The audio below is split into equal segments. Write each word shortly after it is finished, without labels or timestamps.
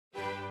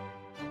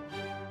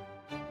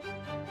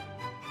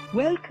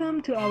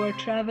Welcome to our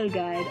travel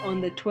guide on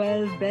the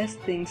 12 best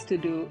things to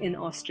do in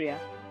Austria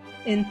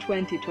in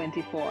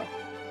 2024.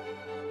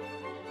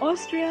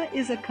 Austria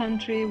is a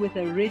country with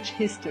a rich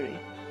history,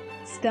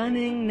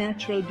 stunning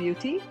natural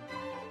beauty,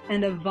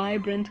 and a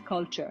vibrant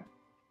culture.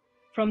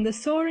 From the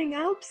soaring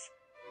Alps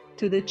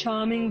to the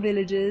charming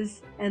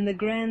villages and the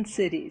grand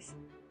cities,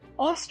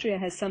 Austria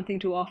has something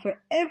to offer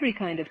every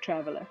kind of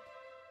traveler.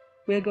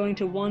 We're going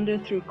to wander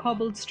through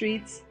cobbled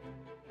streets,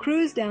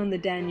 cruise down the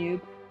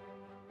Danube,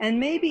 and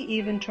maybe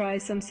even try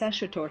some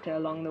Sachertorte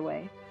along the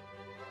way.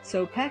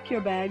 So pack your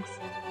bags,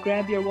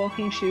 grab your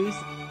walking shoes,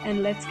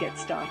 and let's get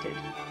started.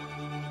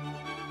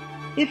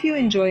 If you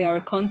enjoy our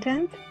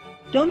content,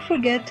 don't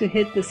forget to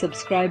hit the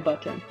subscribe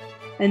button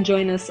and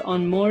join us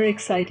on more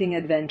exciting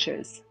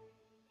adventures.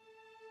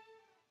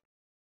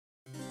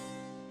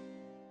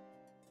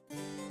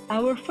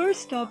 Our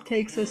first stop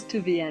takes us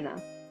to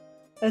Vienna,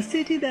 a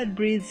city that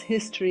breathes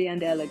history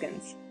and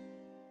elegance.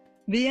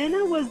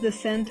 Vienna was the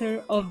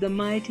center of the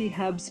mighty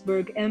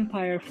Habsburg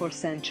Empire for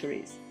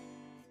centuries,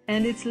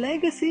 and its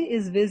legacy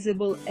is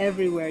visible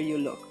everywhere you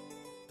look.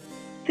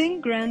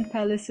 Think grand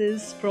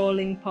palaces,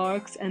 sprawling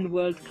parks, and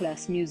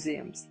world-class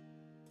museums.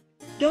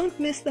 Don't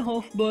miss the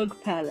Hofburg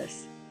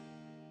Palace,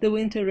 the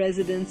winter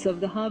residence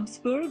of the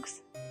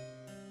Habsburgs,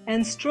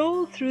 and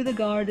stroll through the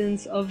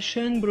gardens of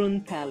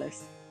Schönbrunn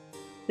Palace,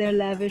 their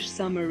lavish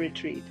summer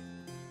retreat.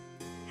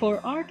 For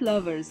art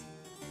lovers,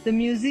 the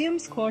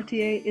museum's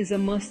quartier is a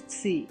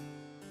must-see,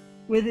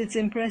 with its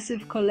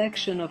impressive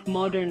collection of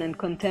modern and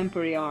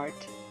contemporary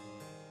art.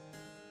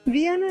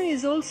 Vienna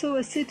is also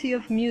a city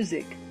of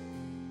music,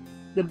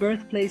 the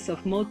birthplace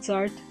of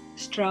Mozart,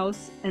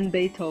 Strauss, and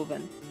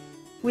Beethoven,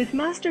 with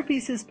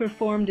masterpieces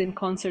performed in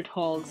concert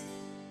halls,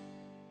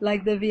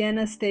 like the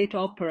Vienna State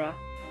Opera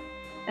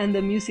and the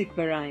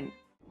Musikverein.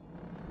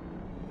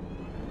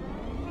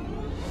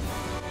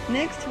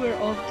 Next, we're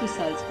off to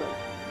Salzburg,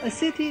 a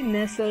city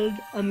nestled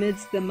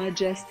amidst the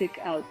majestic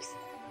Alps.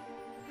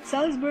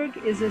 Salzburg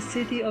is a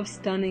city of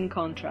stunning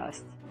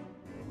contrasts.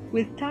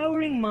 With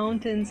towering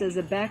mountains as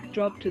a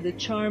backdrop to the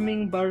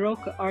charming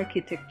Baroque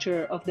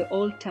architecture of the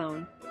Old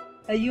Town,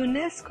 a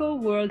UNESCO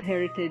World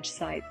Heritage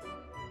Site.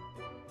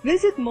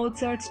 Visit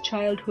Mozart's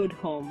childhood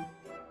home,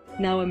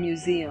 now a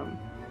museum,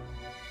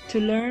 to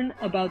learn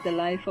about the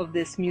life of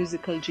this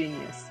musical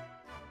genius.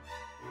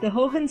 The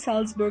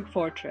Hohensalzburg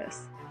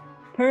Fortress,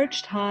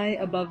 perched high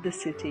above the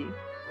city,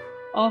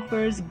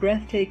 offers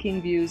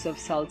breathtaking views of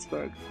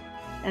Salzburg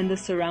and the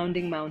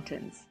surrounding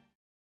mountains.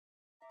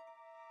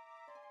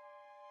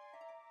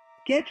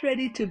 Get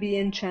ready to be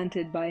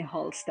enchanted by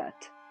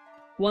Hallstatt,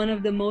 one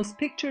of the most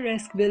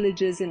picturesque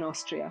villages in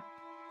Austria.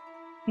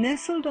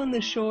 Nestled on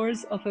the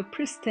shores of a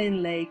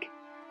pristine lake,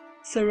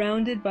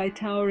 surrounded by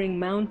towering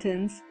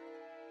mountains,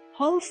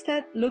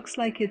 Hallstatt looks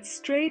like it's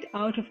straight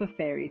out of a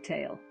fairy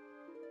tale.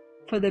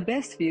 For the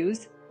best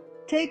views,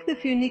 take the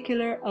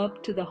funicular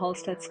up to the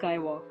Hallstatt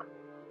Skywalk,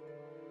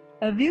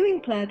 a viewing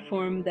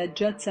platform that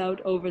juts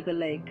out over the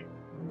lake,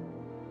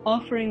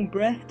 offering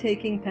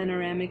breathtaking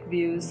panoramic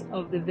views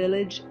of the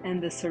village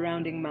and the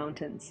surrounding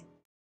mountains.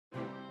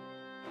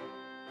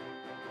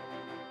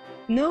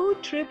 No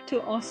trip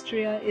to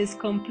Austria is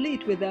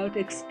complete without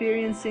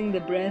experiencing the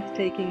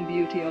breathtaking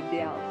beauty of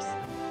the Alps.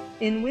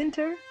 In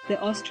winter,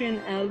 the Austrian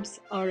Alps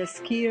are a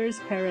skier's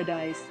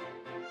paradise,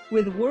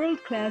 with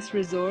world-class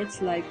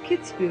resorts like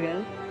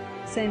Kitzbühel,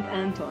 St.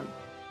 Anton,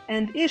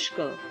 and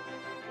Ischgl,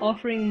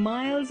 offering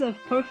miles of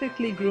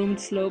perfectly groomed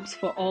slopes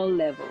for all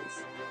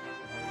levels.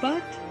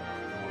 But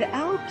the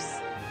Alps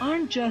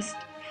aren't just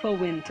for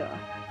winter.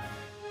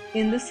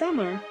 In the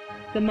summer,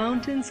 the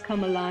mountains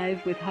come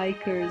alive with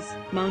hikers,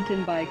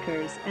 mountain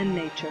bikers, and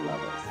nature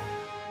lovers.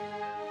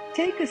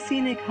 Take a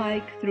scenic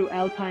hike through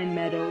alpine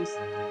meadows,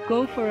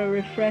 go for a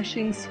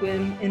refreshing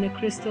swim in a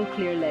crystal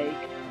clear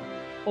lake,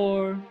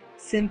 or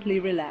simply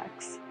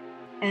relax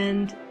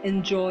and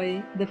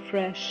enjoy the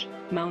fresh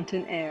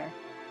mountain air.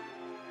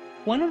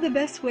 One of the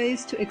best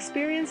ways to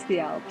experience the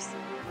Alps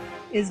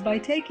is by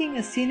taking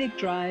a scenic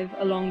drive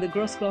along the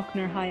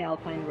Grossglockner High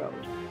Alpine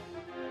Road.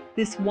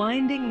 This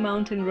winding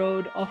mountain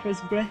road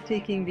offers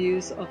breathtaking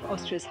views of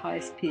Austria's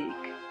highest peak,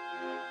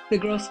 the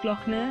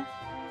Grossglockner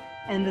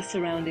and the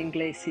surrounding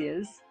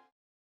glaciers.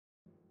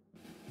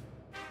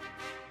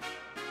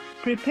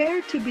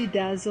 Prepare to be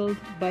dazzled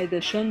by the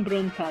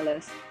Schönbrunn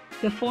Palace,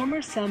 the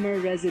former summer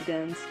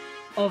residence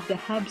of the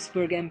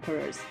Habsburg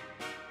emperors.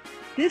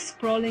 This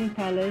sprawling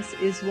palace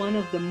is one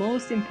of the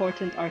most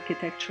important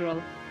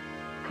architectural,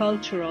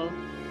 cultural,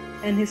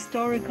 and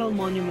historical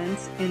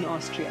monuments in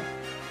Austria.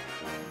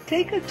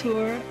 Take a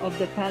tour of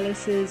the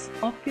palace's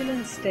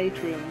opulent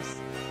staterooms,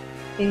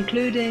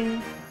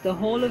 including the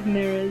Hall of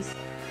Mirrors,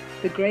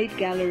 the Great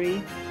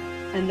Gallery,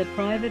 and the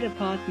private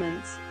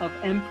apartments of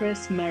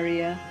Empress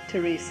Maria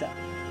Theresa.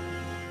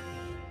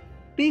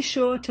 Be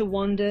sure to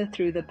wander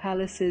through the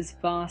palace's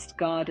vast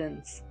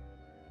gardens,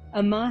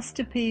 a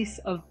masterpiece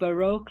of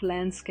Baroque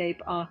landscape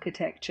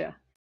architecture.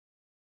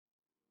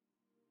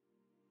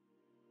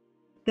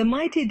 The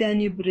mighty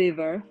Danube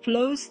River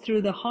flows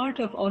through the heart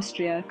of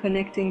Austria,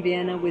 connecting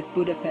Vienna with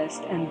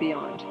Budapest and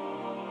beyond.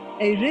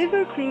 A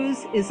river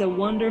cruise is a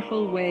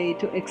wonderful way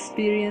to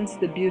experience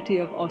the beauty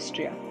of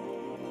Austria,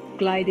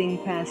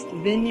 gliding past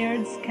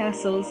vineyards,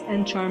 castles,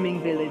 and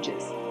charming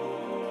villages.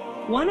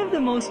 One of the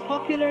most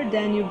popular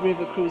Danube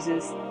River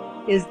cruises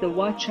is the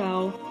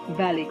Wachau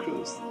Valley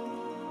Cruise,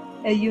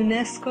 a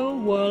UNESCO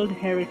World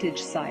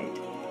Heritage Site,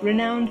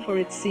 renowned for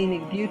its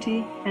scenic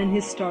beauty and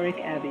historic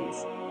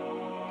abbeys.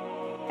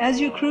 As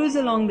you cruise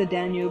along the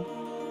Danube,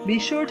 be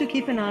sure to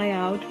keep an eye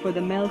out for the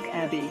Melk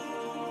Abbey,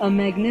 a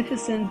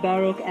magnificent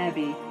Baroque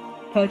abbey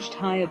perched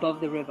high above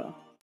the river.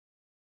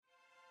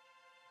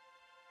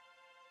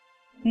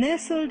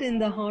 Nestled in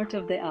the heart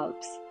of the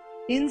Alps,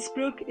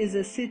 Innsbruck is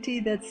a city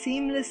that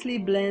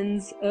seamlessly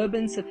blends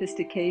urban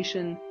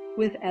sophistication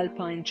with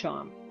alpine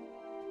charm.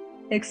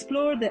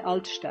 Explore the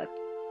Altstadt,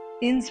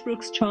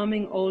 Innsbruck's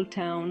charming old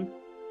town,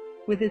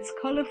 with its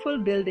colorful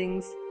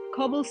buildings,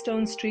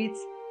 cobblestone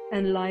streets,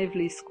 and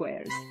lively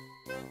squares.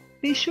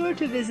 Be sure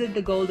to visit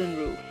the Golden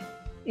Roof,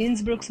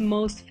 Innsbruck's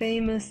most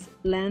famous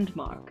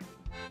landmark,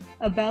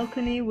 a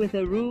balcony with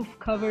a roof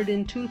covered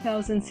in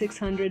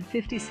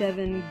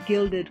 2,657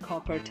 gilded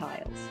copper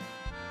tiles.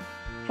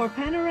 For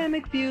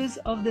panoramic views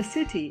of the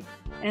city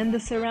and the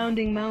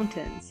surrounding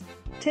mountains,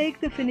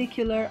 take the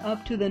funicular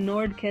up to the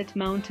Nordket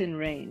mountain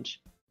range.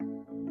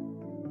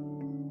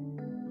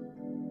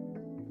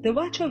 The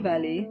Wachau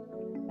Valley,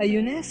 a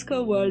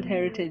UNESCO World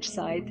Heritage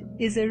Site,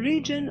 is a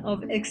region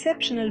of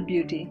exceptional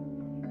beauty,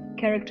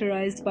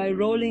 characterized by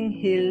rolling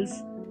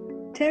hills,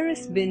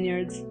 terraced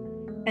vineyards,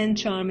 and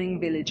charming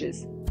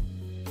villages.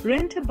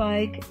 Rent a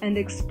bike and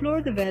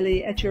explore the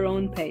valley at your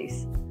own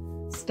pace,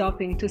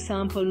 stopping to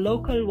sample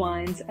local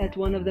wines at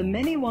one of the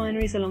many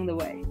wineries along the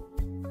way.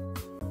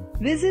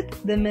 Visit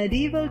the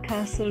medieval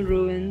castle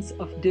ruins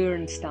of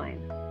Dürnstein,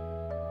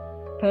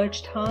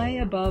 perched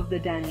high above the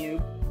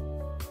Danube,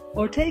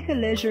 or take a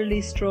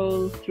leisurely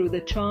stroll through the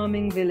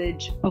charming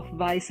village of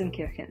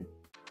Weißenkirchen.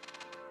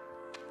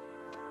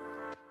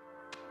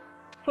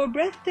 For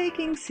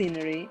breathtaking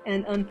scenery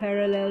and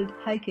unparalleled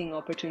hiking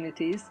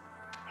opportunities,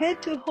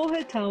 head to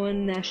Hohetauern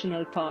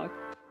National Park,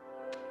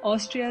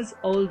 Austria's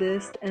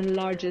oldest and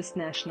largest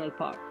national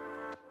park.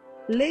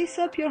 Lace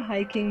up your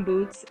hiking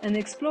boots and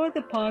explore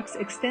the park's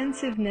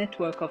extensive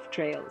network of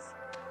trails,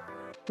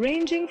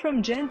 ranging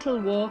from gentle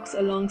walks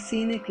along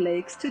scenic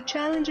lakes to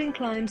challenging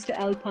climbs to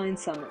alpine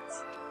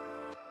summits.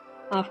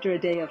 After a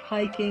day of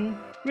hiking,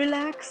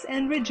 relax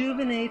and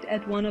rejuvenate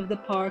at one of the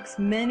park's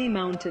many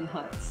mountain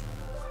huts,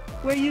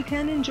 where you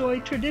can enjoy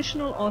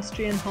traditional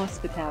Austrian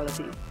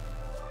hospitality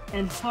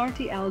and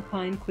hearty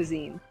alpine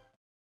cuisine.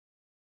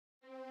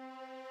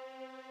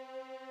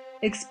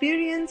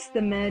 Experience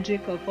the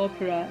magic of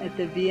opera at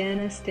the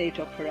Vienna State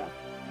Opera,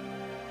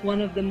 one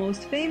of the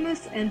most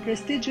famous and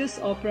prestigious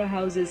opera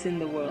houses in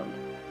the world.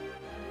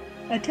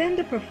 Attend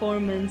a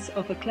performance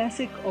of a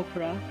classic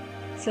opera,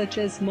 such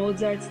as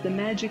Mozart's The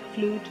Magic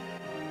Flute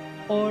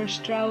or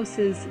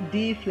Strauss's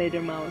Die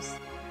Fledermaus,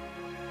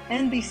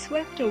 and be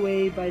swept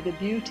away by the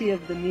beauty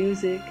of the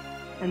music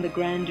and the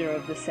grandeur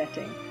of the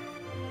setting.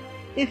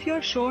 If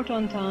you're short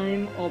on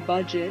time or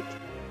budget,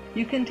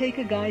 you can take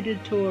a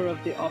guided tour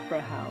of the opera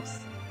house,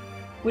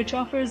 which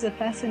offers a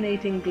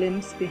fascinating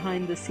glimpse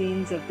behind the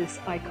scenes of this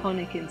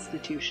iconic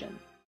institution.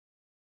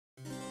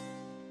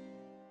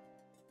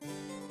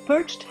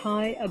 Perched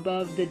high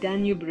above the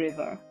Danube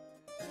River,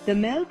 the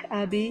Melk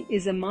Abbey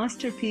is a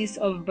masterpiece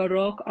of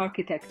Baroque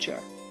architecture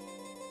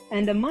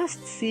and a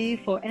must-see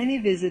for any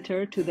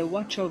visitor to the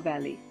Wachau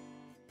Valley.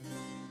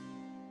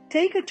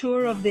 Take a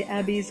tour of the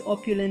Abbey's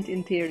opulent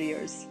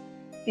interiors,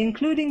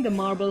 including the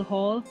Marble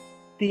Hall,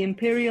 the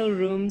Imperial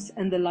Rooms,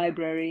 and the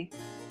library,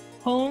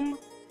 home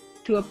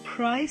to a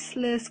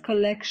priceless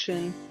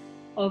collection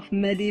of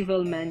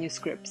medieval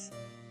manuscripts.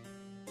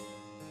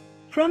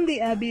 From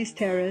the Abbey's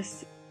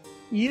terrace,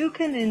 you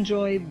can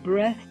enjoy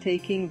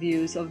breathtaking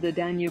views of the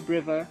Danube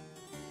River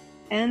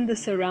and the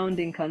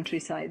surrounding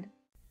countryside.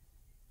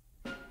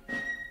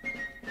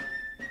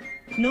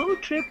 No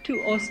trip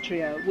to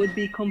Austria would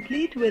be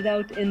complete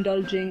without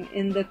indulging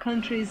in the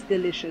country's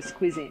delicious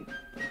cuisine.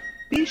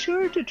 Be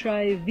sure to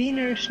try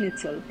Wiener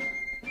Schnitzel,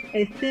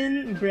 a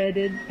thin,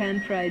 breaded,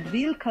 pan-fried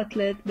veal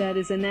cutlet that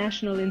is a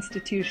national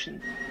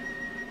institution.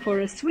 For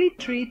a sweet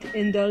treat,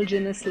 indulge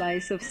in a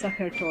slice of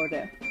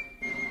Sachertorte,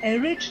 a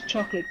rich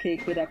chocolate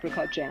cake with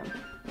apricot jam.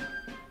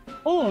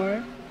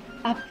 Or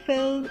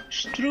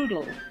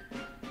Apfelstrudel,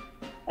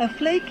 a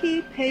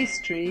flaky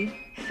pastry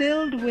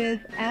filled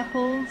with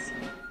apples,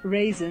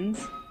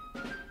 raisins,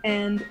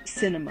 and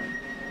cinnamon.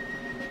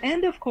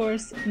 And of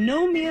course,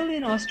 no meal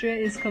in Austria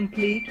is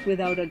complete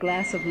without a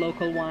glass of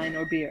local wine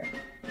or beer.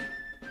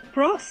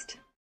 Prost!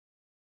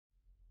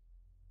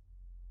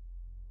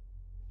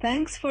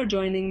 Thanks for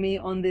joining me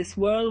on this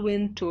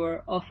whirlwind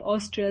tour of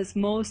Austria's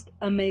most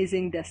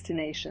amazing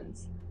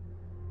destinations.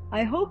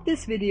 I hope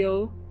this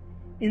video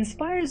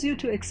inspires you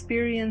to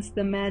experience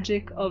the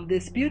magic of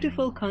this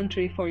beautiful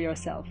country for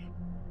yourself.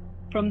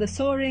 From the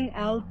soaring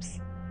Alps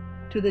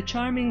To the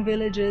charming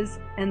villages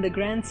and the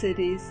grand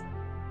cities,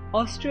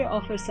 Austria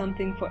offers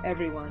something for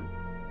everyone.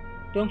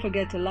 Don't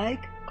forget to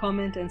like,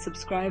 comment, and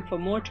subscribe for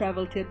more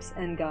travel tips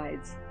and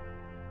guides.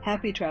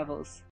 Happy travels!